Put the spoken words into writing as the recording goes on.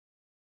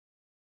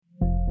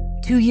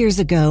2 years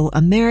ago,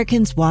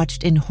 Americans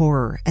watched in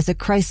horror as a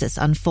crisis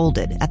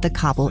unfolded at the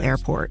Kabul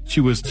airport.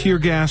 She was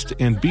tear-gassed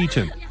and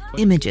beaten.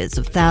 Images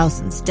of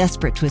thousands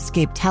desperate to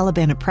escape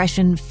Taliban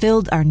oppression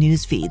filled our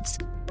news feeds.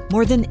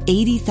 More than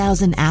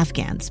 80,000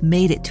 Afghans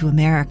made it to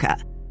America.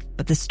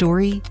 But the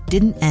story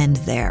didn't end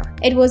there.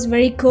 It was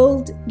very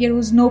cold. There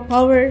was no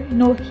power,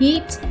 no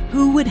heat.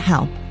 Who would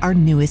help our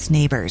newest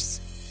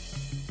neighbors?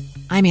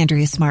 I'm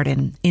Andrea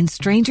Smartin. In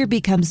Stranger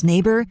Becomes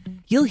Neighbor,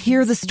 you'll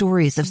hear the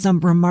stories of some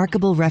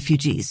remarkable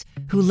refugees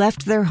who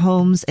left their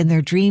homes and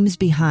their dreams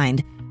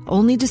behind,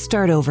 only to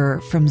start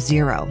over from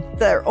zero.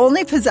 Their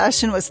only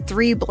possession was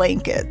 3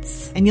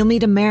 blankets. And you'll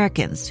meet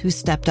Americans who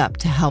stepped up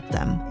to help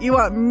them. You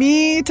want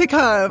me to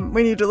come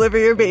when you deliver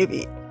your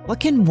baby. What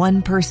can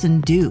one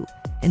person do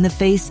in the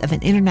face of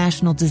an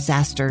international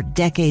disaster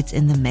decades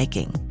in the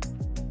making?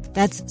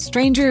 That's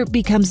Stranger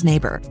Becomes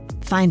Neighbor.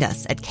 Find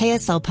us at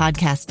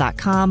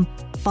kslpodcast.com.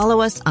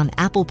 Follow us on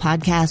Apple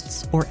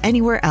Podcasts or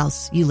anywhere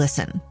else you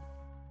listen.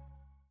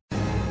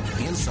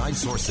 Inside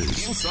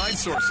Sources. Inside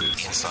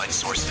Sources. Inside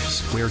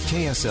Sources. Where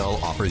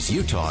KSL offers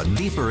Utah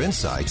deeper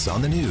insights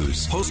on the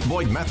news. Host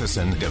Boyd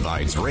Matheson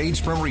divides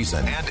rage from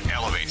reason and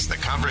elevates the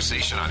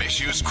conversation on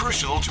issues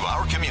crucial to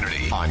our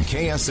community. On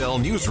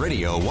KSL News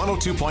Radio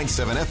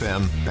 102.7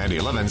 FM and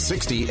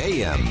 1160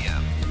 AM.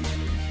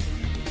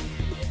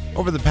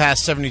 Over the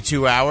past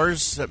 72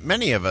 hours,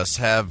 many of us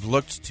have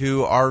looked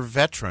to our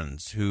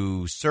veterans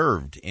who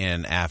served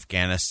in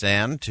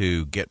Afghanistan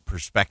to get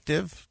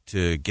perspective,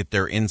 to get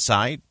their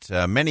insight.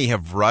 Many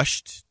have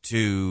rushed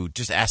to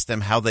just ask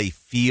them how they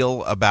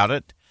feel about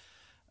it.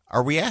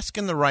 Are we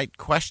asking the right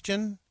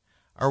question?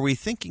 Are we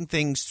thinking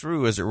things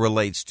through as it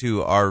relates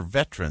to our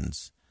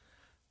veterans?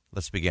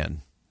 Let's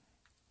begin.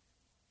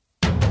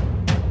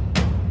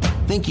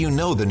 Think you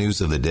know the news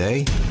of the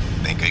day?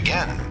 Think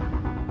again.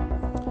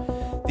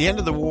 The end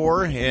of the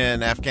war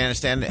in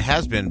Afghanistan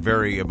has been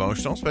very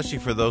emotional, especially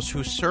for those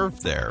who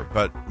served there.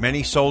 But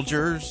many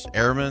soldiers,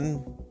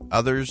 airmen,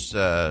 others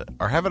are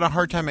having a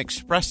hard time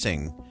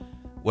expressing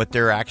what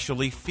they're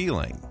actually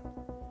feeling.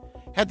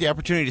 Had the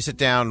opportunity to sit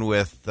down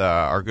with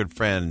our good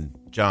friend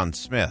John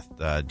Smith,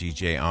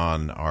 DJ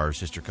on our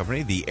sister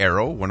company, The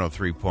Arrow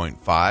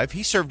 103.5.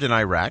 He served in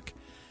Iraq,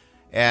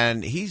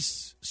 and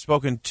he's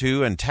spoken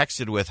to and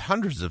texted with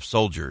hundreds of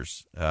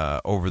soldiers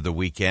over the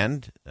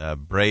weekend,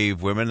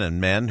 brave women and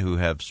men who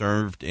have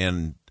served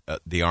in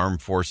the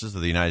armed forces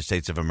of the United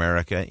States of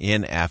America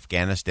in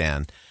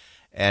Afghanistan.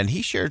 And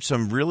he shared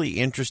some really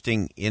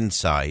interesting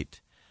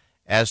insight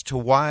as to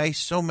why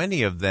so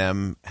many of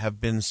them have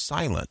been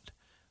silent.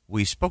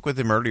 We spoke with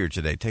him earlier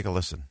today. Take a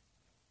listen.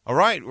 All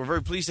right, we're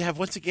very pleased to have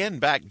once again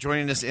back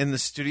joining us in the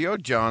studio,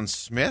 John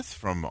Smith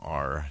from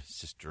our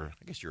sister,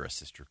 I guess you're a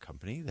sister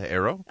company, The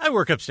Arrow. I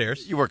work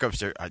upstairs. You work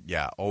upstairs.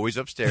 Yeah, always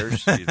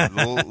upstairs. You're a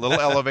little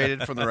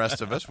elevated from the rest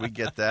of us. We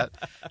get that.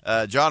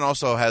 John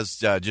also has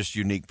just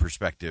unique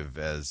perspective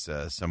as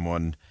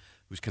someone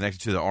who's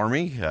connected to the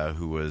Army,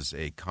 who was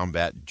a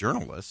combat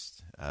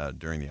journalist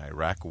during the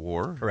Iraq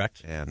War.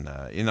 Correct. And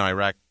in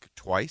Iraq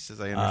twice, as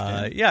I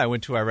understand. Yeah, I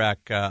went to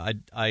Iraq. I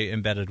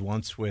embedded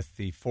once with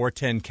the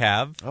 410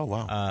 Cav. Oh,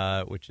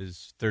 wow. Which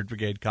is 3rd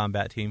Brigade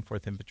Combat Team,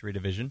 4th Infantry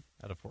Division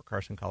out of Fort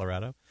Carson,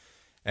 Colorado.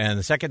 And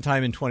the second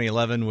time in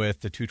 2011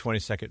 with the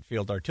 222nd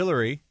Field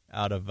Artillery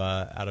out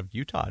of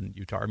Utah,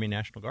 Utah Army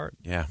National Guard.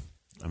 Yeah,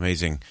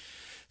 amazing.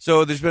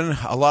 So there's been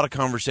a lot of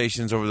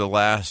conversations over the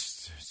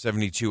last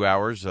 72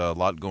 hours, a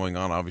lot going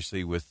on,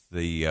 obviously, with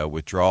the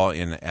withdrawal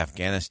in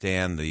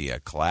Afghanistan, the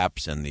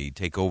collapse and the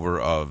takeover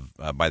of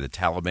by the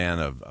Taliban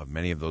of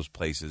many of those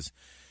places.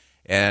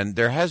 And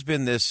there has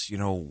been this,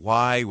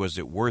 why was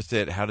it worth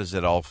it? How does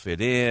it all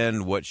fit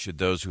in? What should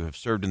those who have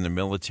served in the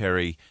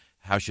military,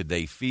 how should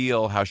they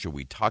feel? How should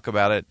we talk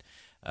about it?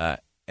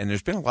 And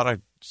there's been a lot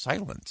of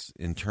silence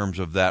in terms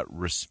of that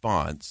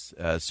response.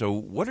 So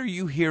what are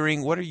you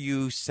hearing? What are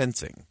you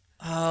sensing?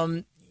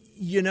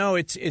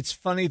 It's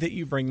funny that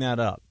you bring that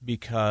up,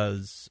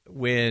 because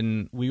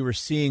when we were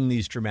seeing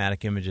these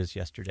dramatic images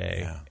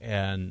yesterday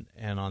and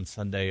on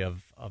Sunday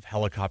of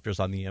helicopters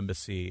on the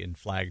embassy and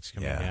flags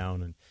coming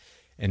down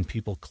and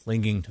people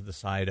clinging to the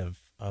side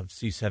of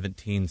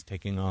C-17s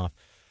taking off,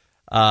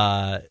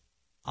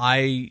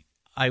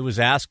 I was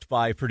asked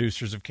by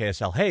producers of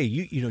KSL, hey,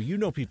 you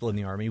know people in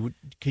the Army.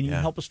 Can you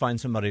help us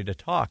find somebody to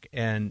talk?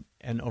 And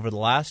over the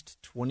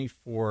last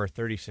 24,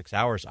 36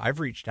 hours, I've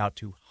reached out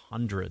to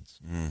hundreds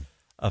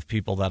of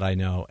people that I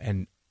know,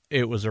 and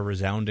it was a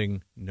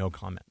resounding no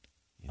comment,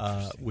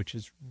 which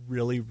is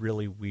really,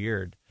 really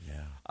weird.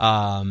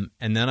 Yeah.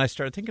 And then I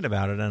started thinking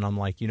about it, and I'm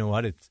like, you know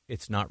what?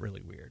 It's not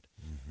really weird.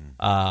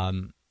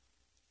 Mm-hmm.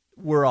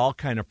 We're all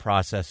kind of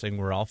processing.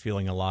 We're all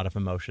feeling a lot of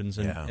emotions.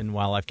 And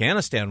while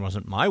Afghanistan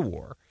wasn't my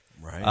war,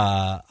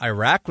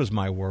 Iraq was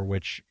my war,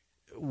 which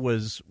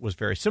was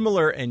very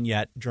similar and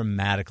yet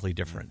dramatically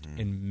different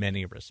in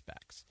many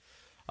respects.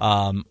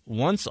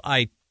 Once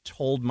I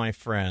told my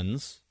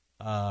friends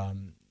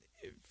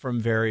from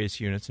various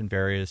units and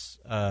various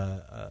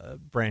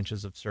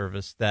branches of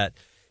service that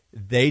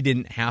they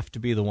didn't have to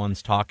be the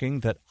ones talking,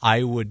 that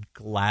I would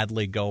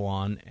gladly go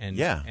on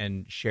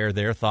and share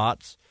their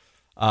thoughts.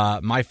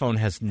 My phone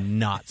has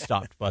not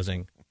stopped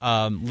buzzing.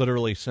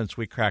 Literally since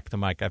we cracked the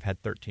mic, I've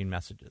had 13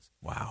 messages.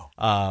 Wow.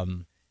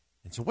 And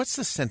so what's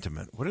the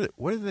sentiment?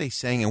 What are they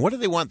saying, and what do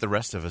they want the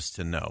rest of us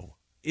to know?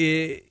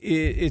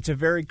 It's a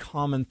very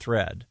common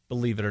thread,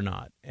 believe it or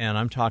not. And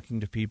I'm talking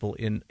to people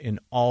in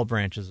all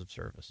branches of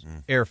service,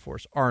 Air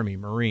Force, Army,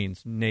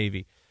 Marines,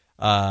 Navy.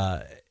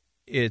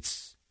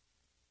 It's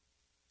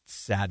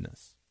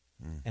sadness,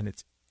 and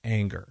it's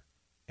anger,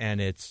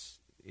 and it's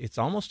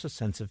almost a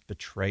sense of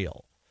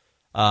betrayal.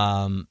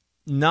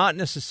 Not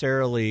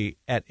necessarily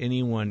at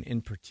anyone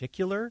in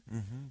particular,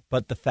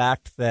 but the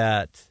fact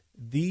that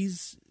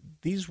these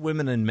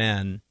women and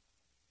men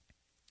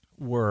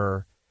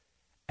were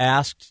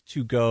asked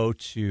to go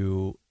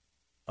to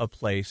a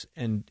place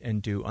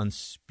and do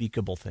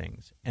unspeakable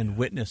things and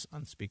witness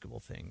unspeakable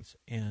things,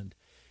 and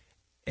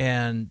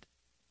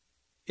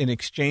in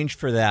exchange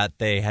for that,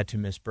 they had to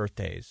miss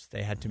birthdays.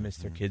 They had to miss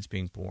their kids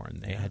being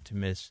born. They had to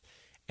miss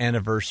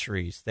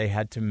anniversaries. They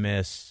had to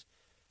miss,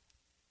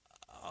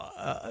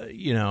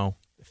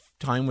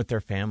 time with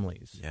their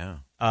families. Yeah.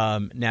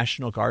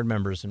 National Guard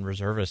members and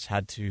reservists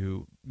had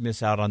to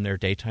miss out on their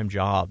daytime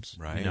jobs.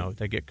 Right.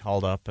 They get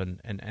called up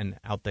and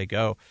out they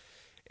go.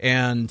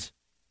 And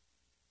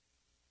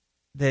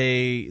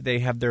they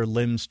have their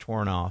limbs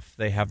torn off.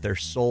 They have their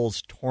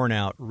souls torn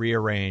out,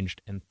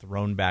 rearranged, and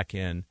thrown back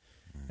in.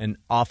 And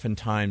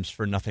oftentimes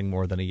for nothing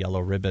more than a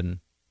yellow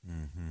ribbon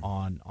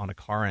on a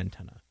car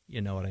antenna.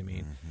 You know what I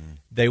mean?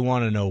 They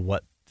want to know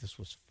what this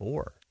was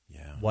for.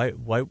 Yeah. Why?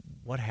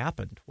 What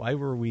happened? Why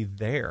were we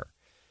there?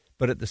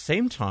 But at the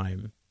same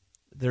time,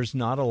 there's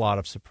not a lot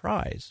of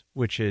surprise,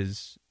 which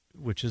is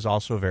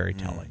also very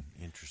telling.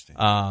 Interesting.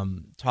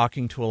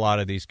 Talking to a lot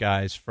of these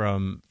guys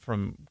from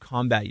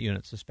combat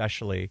units,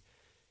 especially,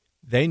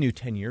 they knew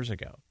 10 years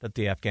ago that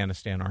the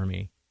Afghanistan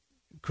Army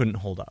couldn't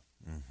hold up.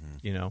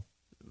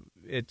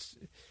 It's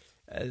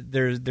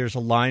there's a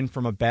line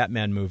from a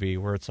Batman movie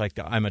where it's like,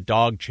 I'm a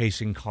dog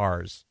chasing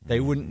cars. They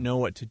wouldn't know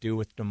what to do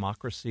with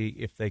democracy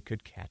if they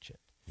could catch it.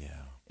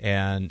 Yeah.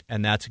 And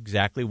that's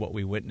exactly what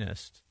we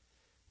witnessed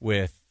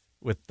with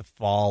the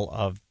fall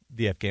of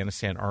the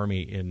Afghanistan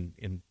Army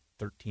in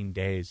 13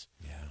 days.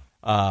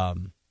 Yeah.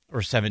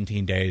 Or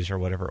 17 days or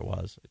whatever it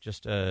was.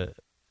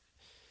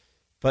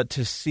 But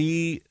to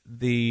see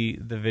the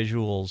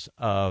visuals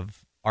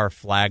of our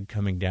flag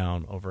coming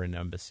down over an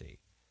embassy.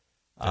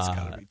 That's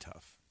got to be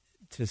tough.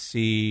 To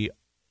see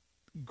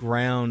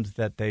ground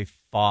that they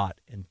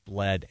fought and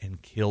bled and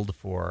killed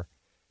for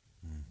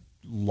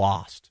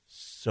lost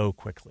so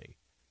quickly.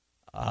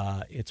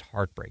 It's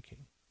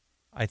heartbreaking.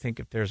 I think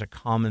if there's a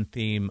common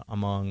theme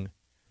among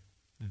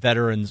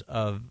veterans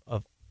of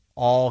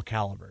all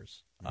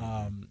calibers,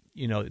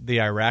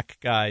 the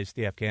Iraq guys,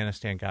 the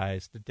Afghanistan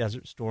guys, the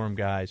Desert Storm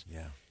guys,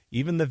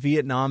 even the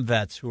Vietnam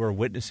vets who are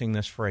witnessing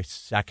this for a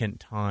second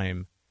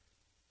time,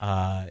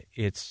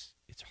 it's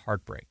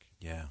heartbreak.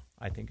 Yeah.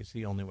 I think is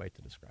the only way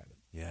to describe it.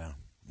 Yeah.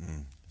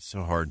 It's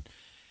so hard.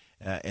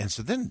 And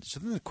so then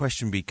the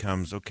question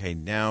becomes, okay,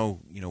 now,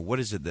 what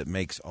is it that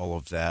makes all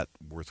of that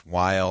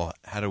worthwhile?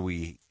 How do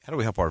we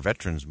help our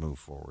veterans move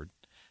forward?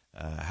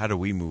 How do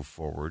we move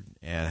forward?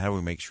 And how do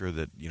we make sure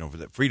that,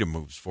 that freedom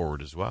moves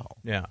forward as well?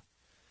 Yeah.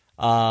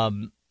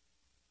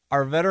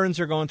 Our veterans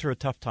are going through a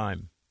tough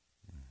time.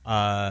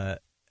 And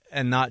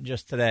not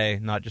just today,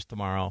 not just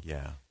tomorrow.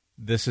 Yeah.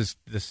 This is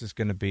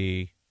going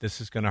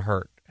to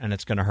hurt, and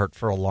it's going to hurt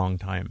for a long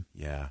time.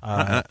 Yeah.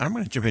 I'm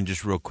going to jump in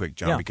just real quick,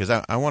 John, because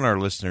I want our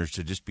listeners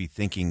to just be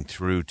thinking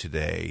through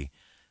today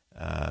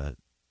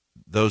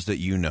those that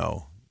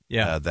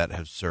that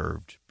have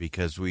served,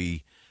 because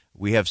we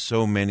have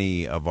so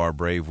many of our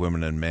brave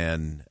women and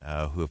men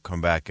who have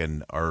come back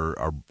and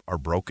are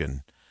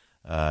broken,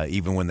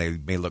 even when they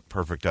may look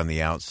perfect on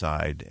the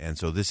outside. And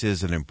so this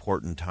is an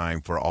important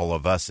time for all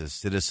of us as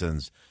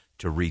citizens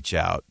to reach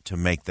out, to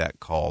make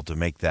that call, to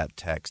make that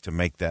text, to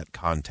make that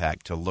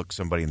contact, to look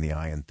somebody in the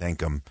eye and thank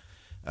them.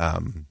 I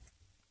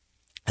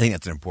think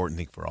that's an important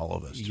thing for all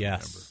of us to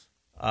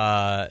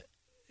remember.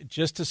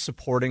 Just a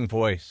supporting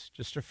voice,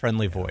 just a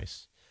friendly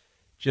voice.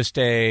 Just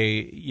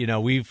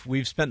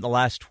we've spent the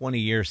last 20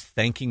 years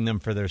thanking them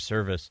for their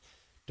service.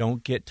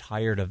 Don't get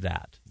tired of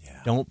that.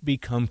 Yeah. Don't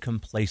become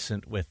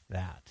complacent with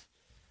that.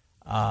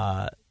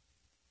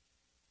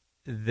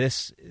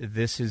 This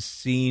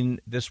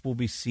will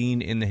be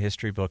seen in the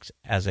history books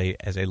as a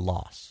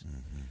loss.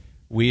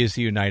 We as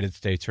the United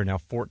States are now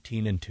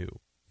 14-2.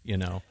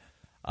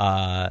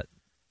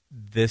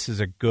 This is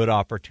a good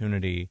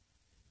opportunity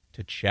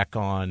to check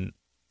on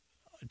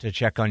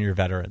your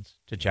veterans,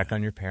 to check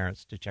on your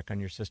parents, to check on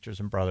your sisters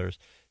and brothers,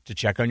 to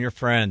check on your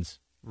friends.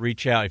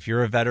 Reach out. If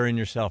you're a veteran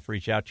yourself,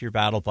 reach out to your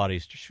battle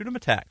buddies. Just shoot them a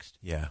text.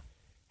 Yeah.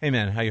 Hey,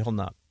 man, how you holding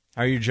up?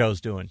 How are your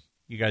Joes doing?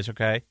 You guys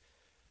okay?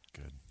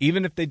 Good.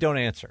 Even if they don't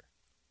answer.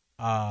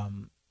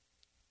 And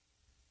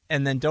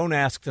then don't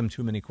ask them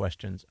too many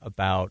questions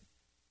about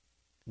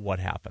what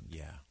happened.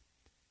 Yeah.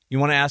 You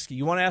want to ask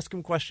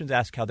them questions,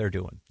 ask how they're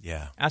doing.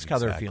 Yeah. Ask how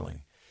they're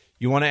feeling.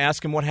 You want to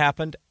ask them what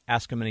happened?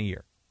 Ask them in a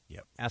year.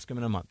 Yep. Ask them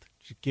in a month.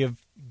 Give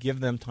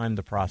them time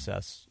to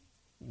process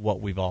what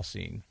we've all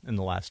seen in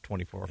the last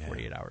 24 or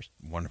 48 hours.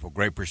 Wonderful.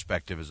 Great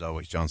perspective as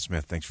always. John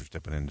Smith, thanks for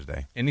stepping in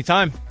today.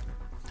 Anytime.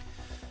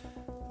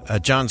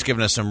 John's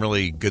given us some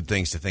really good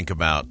things to think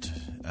about.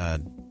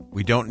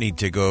 We don't need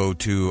to go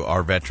to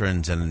our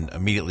veterans and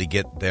immediately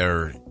get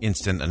their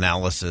instant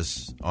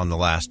analysis on the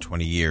last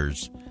 20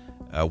 years.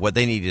 What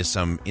they need is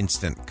some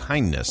instant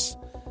kindness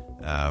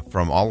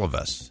from all of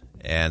us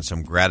and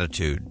some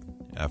gratitude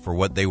for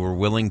what they were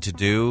willing to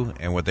do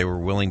and what they were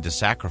willing to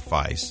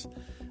sacrifice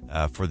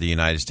for the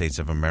United States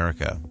of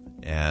America.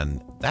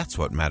 And that's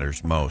what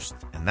matters most.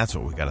 And that's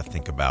what we got to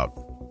think about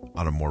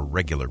on a more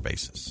regular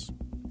basis.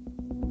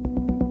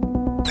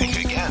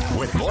 Think Again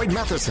with Boyd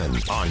Matheson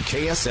on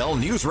KSL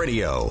News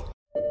Radio.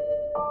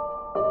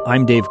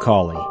 I'm Dave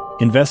Cawley,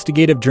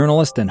 investigative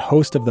journalist and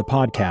host of the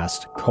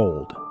podcast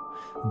Cold.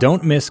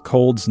 Don't miss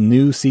Cold's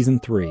new Season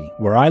 3,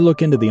 where I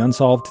look into the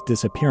unsolved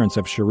disappearance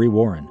of Cherie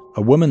Warren,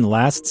 a woman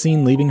last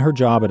seen leaving her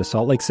job at a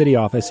Salt Lake City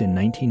office in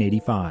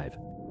 1985.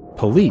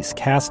 Police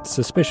cast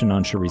suspicion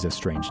on Cherie's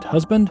estranged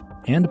husband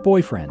and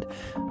boyfriend,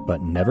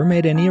 but never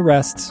made any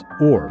arrests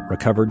or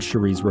recovered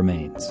Cherie's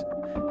remains.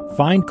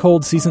 Find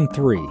Cold Season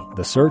 3,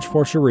 The Search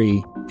for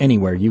Cherie,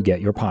 anywhere you get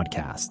your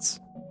podcasts.